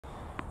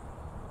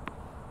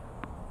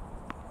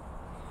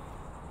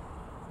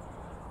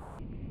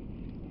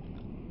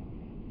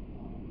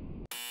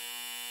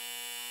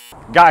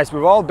Guys,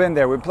 we've all been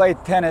there. We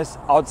played tennis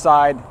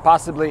outside,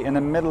 possibly in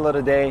the middle of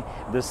the day.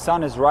 The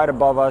sun is right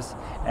above us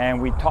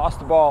and we toss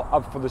the ball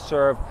up for the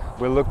serve.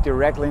 We look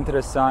directly into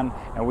the sun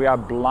and we are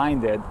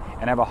blinded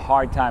and have a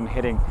hard time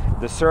hitting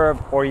the serve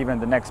or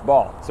even the next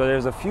ball. So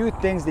there's a few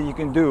things that you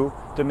can do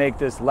to make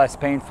this less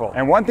painful.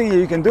 And one thing that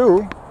you can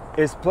do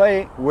is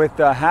play with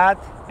a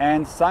hat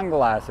and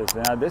sunglasses.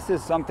 Now this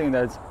is something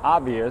that's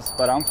obvious,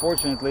 but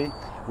unfortunately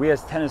we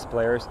as tennis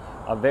players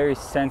are very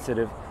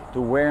sensitive to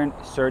wearing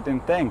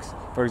certain things.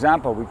 For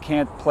example, we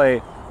can't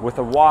play with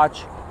a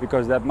watch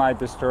because that might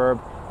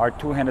disturb our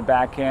two-handed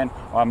backhand,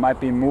 or might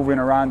be moving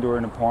around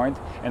during a point.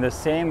 And the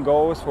same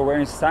goes for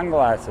wearing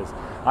sunglasses.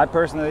 I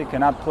personally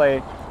cannot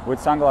play with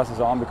sunglasses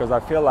on because I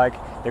feel like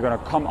they're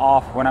gonna come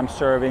off when I'm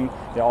serving.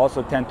 They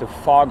also tend to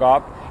fog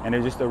up and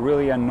they're just a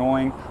really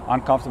annoying,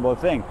 uncomfortable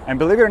thing. And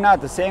believe it or not,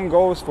 the same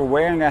goes for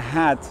wearing a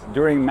hat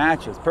during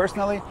matches.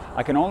 Personally,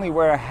 I can only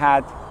wear a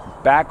hat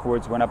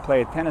backwards when I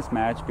play a tennis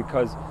match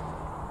because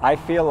I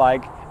feel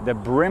like the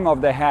brim of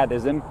the hat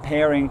is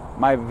impairing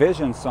my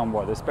vision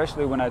somewhat,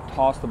 especially when I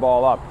toss the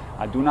ball up.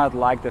 I do not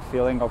like the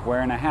feeling of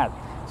wearing a hat.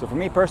 So for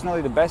me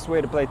personally, the best way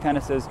to play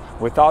tennis is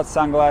without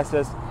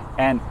sunglasses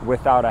and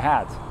without a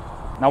hat.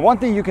 Now, one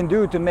thing you can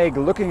do to make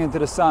looking into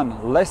the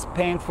sun less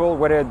painful,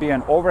 whether it be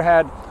an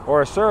overhead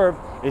or a serve,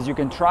 is you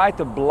can try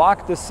to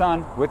block the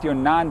sun with your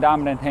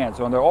non-dominant hand.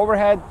 So on the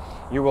overhead,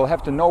 you will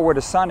have to know where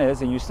the sun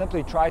is and you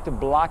simply try to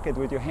block it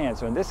with your hand.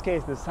 So in this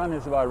case, the sun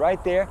is about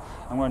right there.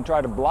 I'm going to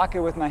try to block it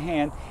with my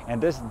hand and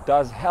this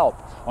does help.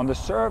 On the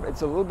serve,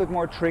 it's a little bit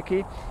more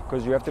tricky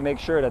because you have to make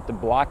sure that the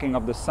blocking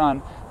of the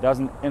sun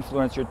doesn't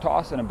influence your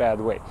toss in a bad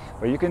way.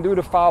 But you can do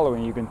the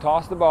following. You can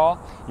toss the ball,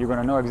 you're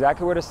going to know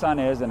exactly where the sun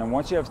is, and then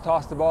once you have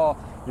tossed the ball,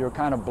 you're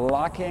kind of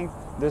blocking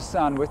the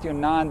sun with your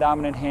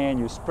non-dominant hand.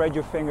 You spread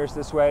your fingers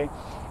this way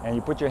and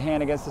you put your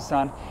hand against the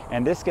sun,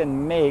 and this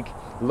can make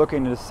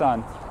looking at the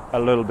sun a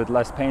little bit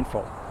less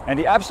painful. And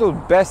the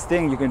absolute best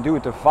thing you can do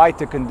to fight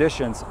the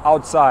conditions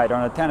outside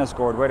on a tennis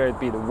court, whether it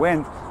be the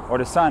wind or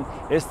the sun,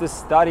 is to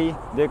study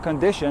the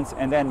conditions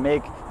and then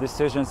make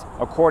decisions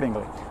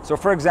accordingly. So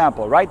for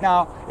example, right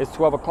now it's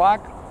 12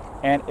 o'clock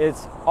and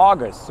it's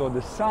August, so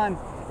the sun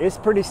is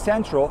pretty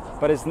central,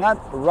 but it's not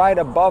right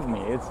above me.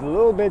 It's a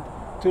little bit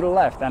to the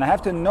left, and I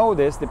have to know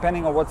this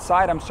depending on what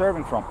side I'm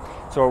serving from.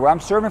 So when I'm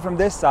serving from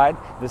this side,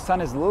 the sun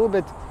is a little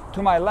bit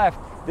to my left.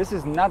 This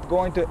is not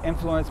going to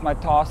influence my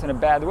toss in a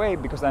bad way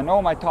because I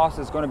know my toss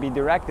is going to be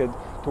directed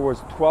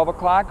towards 12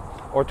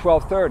 o'clock or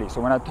 12:30.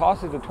 So when I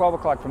toss it to 12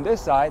 o'clock from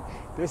this side,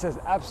 this has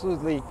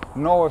absolutely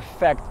no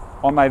effect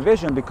on my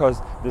vision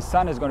because the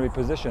sun is going to be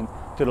positioned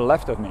to the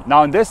left of me.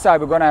 Now on this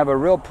side, we're going to have a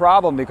real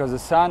problem because the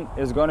sun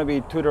is going to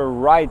be to the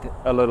right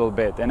a little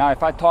bit. And now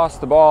if I toss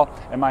the ball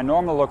in my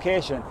normal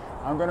location,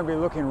 I'm going to be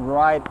looking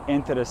right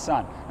into the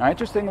sun. Now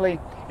interestingly,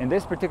 in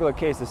this particular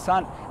case, the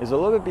sun is a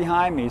little bit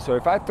behind me. So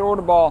if I throw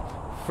the ball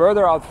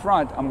further out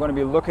front, I'm going to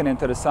be looking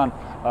into the sun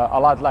a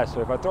lot less. So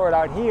if I throw it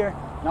out here,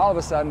 and all of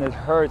a sudden it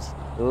hurts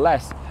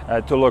less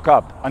to look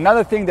up.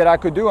 Another thing that I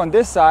could do on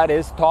this side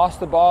is toss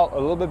the ball a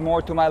little bit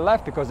more to my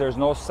left because there's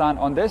no sun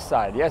on this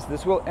side. Yes,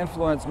 this will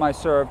influence my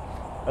serve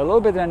a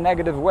little bit in a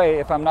negative way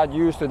if I'm not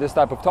used to this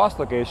type of toss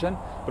location.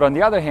 But on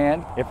the other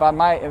hand, if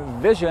my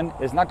vision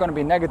is not going to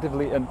be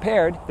negatively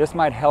impaired, this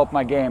might help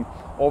my game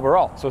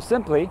overall. So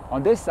simply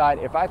on this side,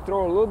 if I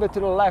throw a little bit to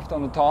the left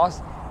on the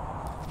toss,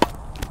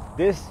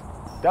 this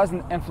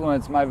doesn't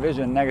influence my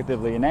vision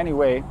negatively in any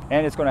way,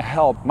 and it's going to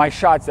help my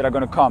shots that are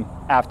going to come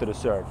after the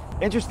serve.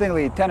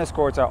 Interestingly, tennis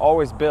courts are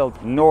always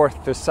built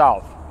north to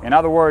south. In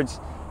other words,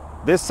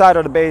 this side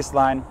of the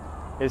baseline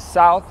is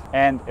south,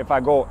 and if I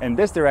go in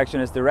this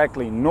direction, it's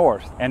directly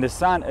north, and the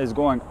sun is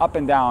going up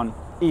and down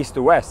east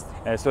to west.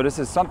 So this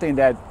is something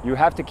that you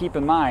have to keep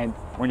in mind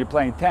when you're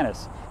playing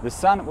tennis. The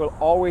sun will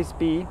always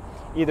be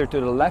either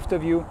to the left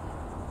of you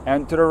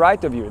and to the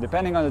right of you.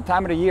 Depending on the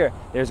time of the year,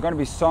 there's going to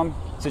be some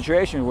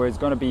situation where it's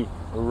going to be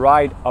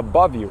right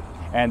above you,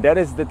 and that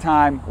is the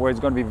time where it's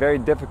going to be very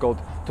difficult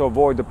to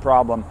avoid the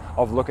problem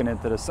of looking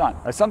into the sun.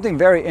 Something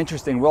very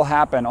interesting will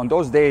happen on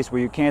those days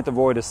where you can't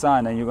avoid the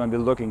sun and you're going to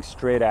be looking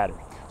straight at it.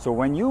 So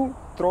when you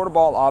throw the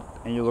ball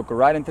up and you look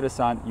right into the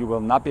sun, you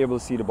will not be able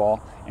to see the ball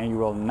and you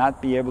will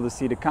not be able to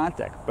see the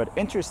contact. But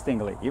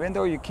interestingly, even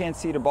though you can't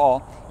see the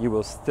ball, you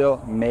will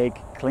still make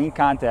clean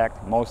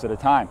contact most of the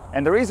time.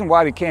 And the reason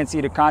why we can't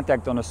see the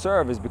contact on a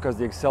serve is because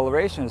the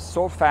acceleration is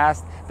so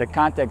fast that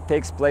contact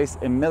takes place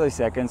in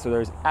milliseconds, so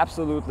there's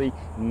absolutely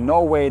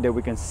no way that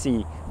we can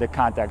see the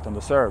contact on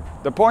the serve.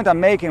 The point I'm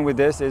making with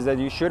this is that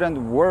you shouldn't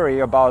worry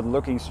about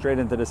looking straight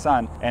into the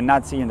sun and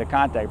not seeing the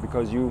contact,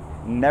 because you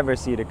never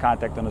see the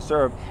contact on the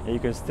serve and you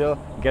can still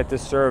get the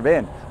serve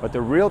in. But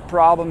the real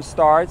problem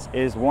starts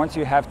is once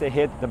you have to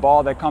hit the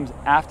ball that comes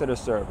after the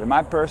serve. In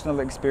my personal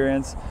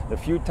experience, the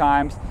few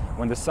times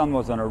when the sun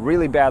was on a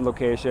really bad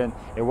location,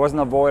 it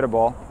wasn't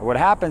avoidable. What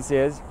happens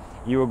is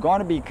you're going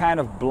to be kind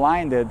of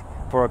blinded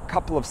for a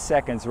couple of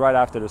seconds right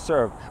after the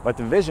serve, but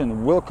the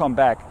vision will come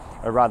back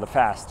rather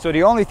fast. So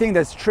the only thing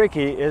that's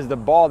tricky is the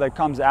ball that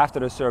comes after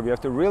the serve. You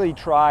have to really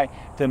try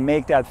to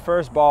make that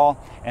first ball,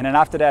 and then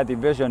after that the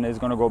vision is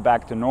going to go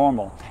back to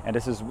normal. And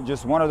this is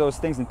just one of those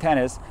things in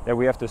tennis that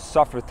we have to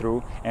suffer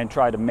through and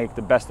try to make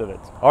the best of it.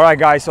 All right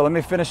guys, so let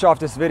me finish off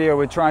this video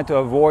with trying to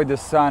avoid the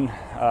sun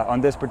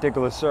on this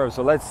particular serve.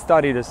 So let's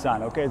study the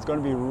sun. Okay, it's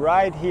going to be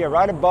right here,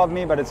 right above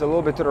me, but it's a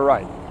little bit to the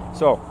right.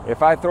 So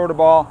if I throw the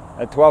ball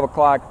at 12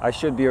 o'clock, I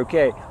should be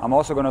okay. I'm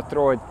also going to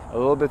throw it a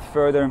little bit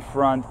further in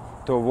front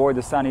to avoid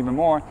the sun even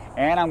more,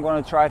 and I'm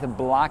going to try to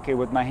block it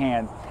with my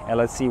hand, and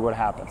let's see what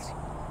happens.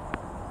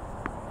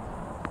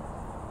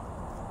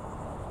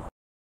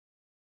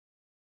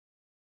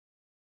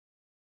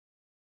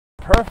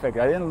 Perfect.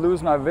 I didn't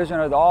lose my vision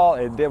at all.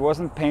 It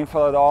wasn't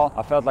painful at all.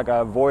 I felt like I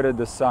avoided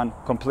the sun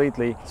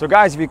completely. So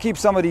guys, if you keep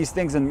some of these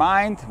things in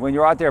mind when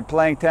you're out there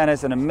playing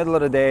tennis in the middle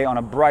of the day on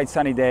a bright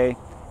sunny day,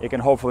 it can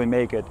hopefully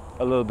make it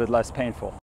a little bit less painful.